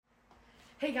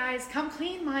Hey guys, come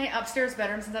clean my upstairs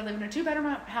bedroom since I live in a 2-bedroom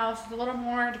house with a little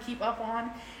more to keep up on.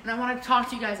 And I want to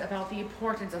talk to you guys about the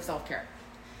importance of self-care.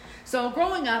 So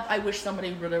growing up, I wish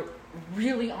somebody would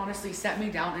really honestly set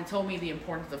me down and told me the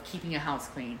importance of keeping a house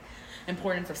clean,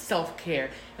 importance of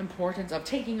self-care, importance of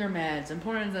taking your meds,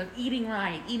 importance of eating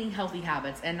right, eating healthy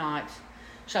habits, and not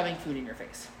shoving food in your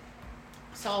face.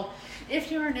 So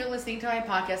if you're new listening to my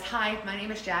podcast, hi, my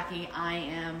name is Jackey. I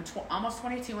am almost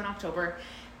 22 in October,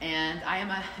 and I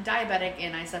am a diabetic,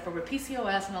 and I suffer with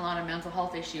PCOS and a lot of mental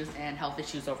health issues and health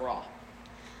issues overall.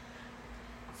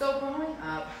 So growing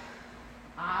up,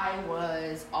 I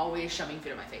was always shoving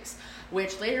food in my face,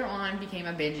 which later on became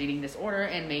a binge eating disorder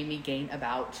and made me gain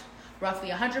about roughly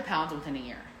 100 pounds within a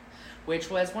year, which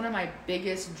was one of my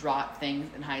biggest drop things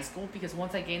in high school, because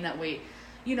once I gained that weight,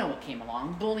 you know what came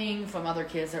along. Bullying from other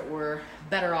kids that were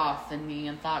better off than me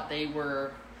and thought they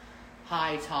were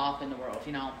high top in the world,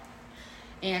 you know.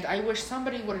 And I wish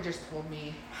somebody would have just told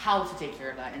me how to take care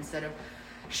of that instead of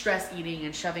stress eating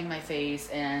and shoving my face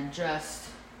and just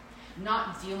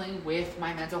not dealing with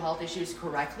my mental health issues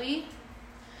correctly.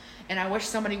 And I wish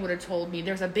somebody would have told me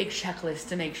there's a big checklist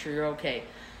to make sure you're okay.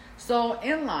 So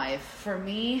in life, for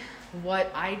me,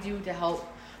 what I do to help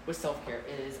with self-care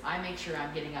is I make sure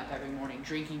I'm getting up every morning,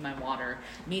 drinking my water,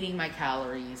 meeting my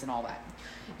calories, and all that.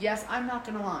 Yes, I'm not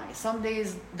going to lie. Some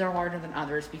days they're harder than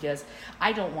others because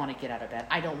I don't want to get out of bed.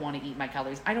 I don't want to eat my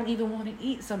calories. I don't even want to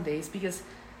eat some days because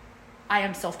I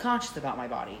am self-conscious about my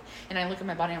body. And I look at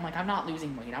my body and I'm like, I'm not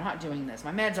losing weight. I'm not doing this.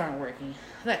 My meds aren't working.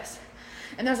 This.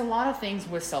 And there's a lot of things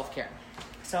with self-care.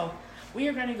 So we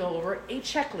are going to go over a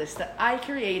checklist that I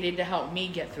created to help me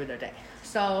get through the day.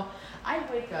 So I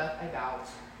wake up about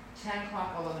 10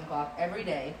 o'clock, 11 o'clock every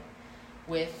day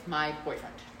with my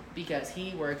boyfriend because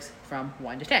he works from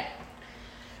 1 to 10.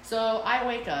 So I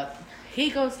wake up, he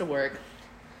goes to work,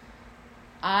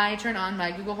 I turn on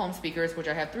my Google Home speakers, which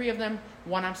I have 3 of them,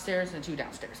 1 upstairs and 2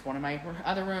 downstairs, 1 in my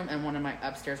other room and 1 in my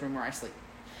upstairs room where I sleep,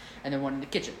 and then 1 in the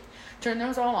kitchen. Turn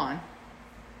those all on,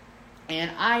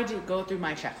 and I do go through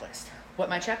my checklist. What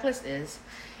my checklist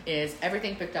is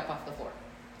everything picked up off the floor.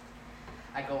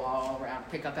 I go all around,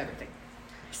 pick up everything.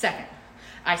 Second,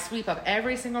 I sweep up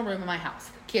every single room in my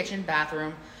house. Kitchen,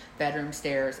 bathroom, bedroom,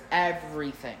 stairs,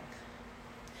 everything.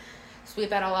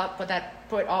 Sweep that all up,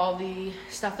 put all the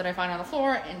stuff that I find on the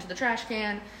floor into the trash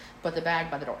can, put the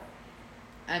bag by the door.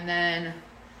 And then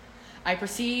I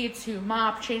proceed to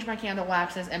mop, change my candle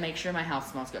waxes, and make sure my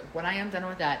house smells good. When I am done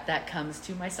with that, that comes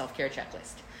to my self-care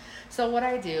checklist. So what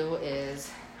I do is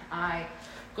I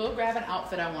go grab an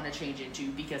outfit I want to change into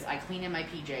because I clean in my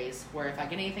PJs, where if I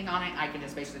get anything on it, I can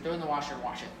just basically throw in the washer and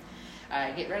wash it.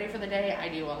 I get ready for the day. I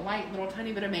do a light little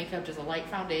tiny bit of makeup, just a light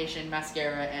foundation,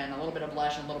 mascara, and a little bit of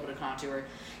blush and a little bit of contour,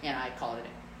 and I call it a day.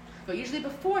 But usually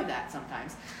before that,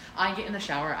 sometimes, I get in the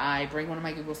shower, I bring one of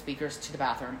my Google speakers to the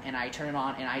bathroom, and I turn it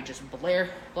on, and I just blare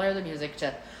the music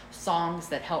to songs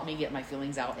that help me get my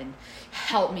feelings out and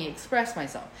help me express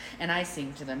myself. And I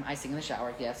sing to them. I sing in the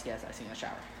shower. Yes, I sing in the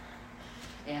shower.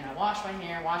 And I wash my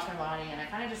hair, wash my body, and I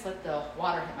kind of just let the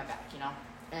water hit my back, you know?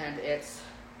 And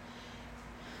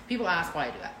people ask why I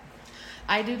do that.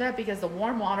 I do that because the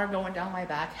warm water going down my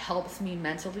back helps me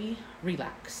mentally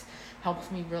relax, helps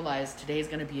me realize today's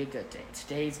going to be a good day.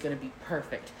 Today's going to be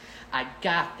perfect. I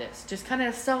got this. Just kind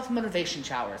of self-motivation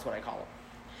shower is what I call them.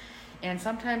 And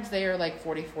sometimes they are like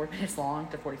 44 minutes long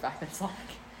to 45 minutes long.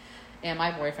 And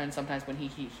my boyfriend, sometimes when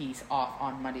he's off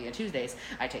on Monday and Tuesdays,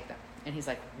 I take them. And he's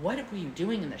like, what were you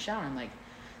doing in the shower? I'm like,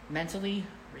 mentally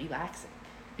relaxing.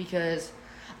 Because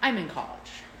I'm in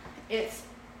college. It's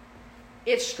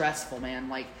stressful, man.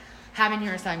 Like, having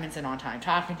your assignments in on time,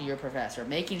 talking to your professor,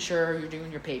 making sure you're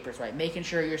doing your papers right, making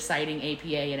sure you're citing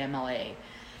APA and MLA.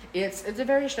 It's a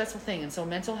very stressful thing. And so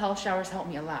mental health showers help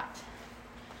me a lot.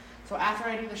 So after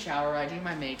I do the shower, I do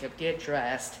my makeup, get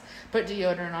dressed, put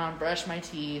deodorant on, brush my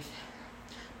teeth,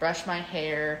 brush my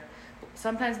hair,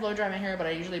 sometimes blow dry my hair, but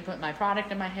I usually put my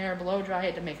product in my hair, blow dry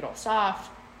it to make it all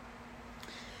soft,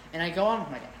 and I go on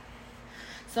with my day.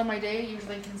 So my day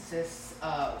usually consists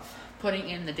of putting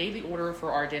in the daily order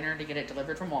for our dinner to get it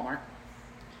delivered from Walmart.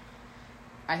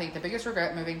 I think the biggest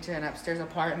regret moving to an upstairs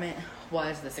apartment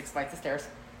was the 6 flights of stairs.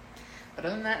 But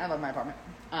other than that, I love my apartment.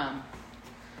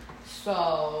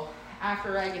 So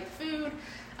after I get the food,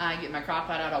 I get my crock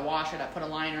pot out, I wash it, I put a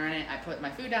liner in it, I put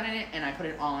my food down in it, and I put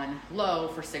it on low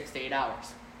for 6 to 8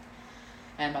 hours.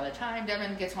 And by the time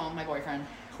Devin gets home, my boyfriend,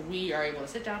 we are able to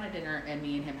sit down at dinner and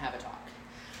me and him have a talk.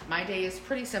 My day is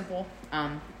pretty simple.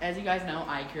 As you guys know,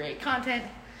 I create content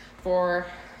for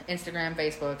Instagram,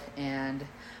 Facebook, and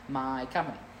my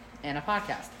company, and a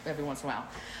podcast every once in a while.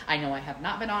 I know I have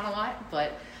not been on a lot,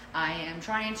 but I am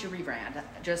trying to rebrand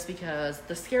just because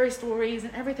the scary stories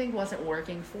and everything wasn't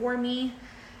working for me.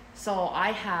 So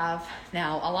I have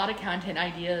now a lot of content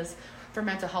ideas for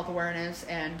mental health awareness,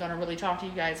 and gonna really talk to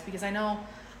you guys because I know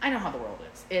how the world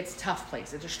is. It's a tough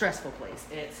place. It's a stressful place.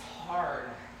 It's hard.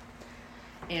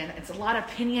 And it's a lot of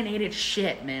opinionated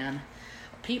shit, man.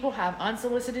 People have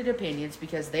unsolicited opinions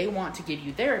because they want to give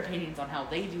you their opinions on how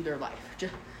they do their life.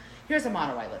 Here's a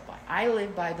motto I live by. I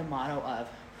live by the motto of,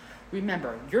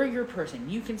 remember, you're your person.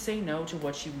 You can say no to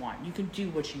what you want. You can do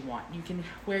what you want. You can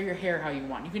wear your hair how you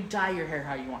want. You can dye your hair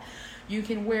how you want. You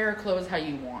can wear clothes how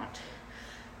you want.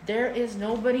 There is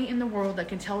nobody in the world that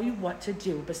can tell you what to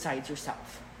do besides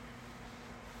yourself.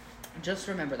 Just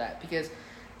remember that, because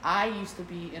I used to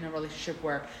be in a relationship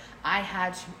where I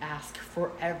had to ask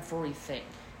for everything.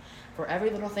 For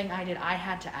every little thing I did, I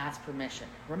had to ask permission.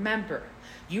 Remember,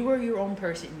 you are your own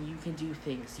person and you can do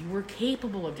things. You are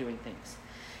capable of doing things.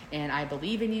 And I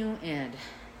believe in you, and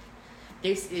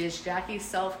this is Jackie's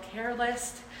self-care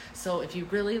list. So if you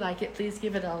really like it, please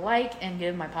give it a like and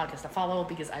give my podcast a follow,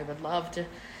 because I would love to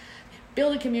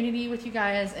build a community with you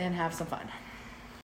guys and have some fun.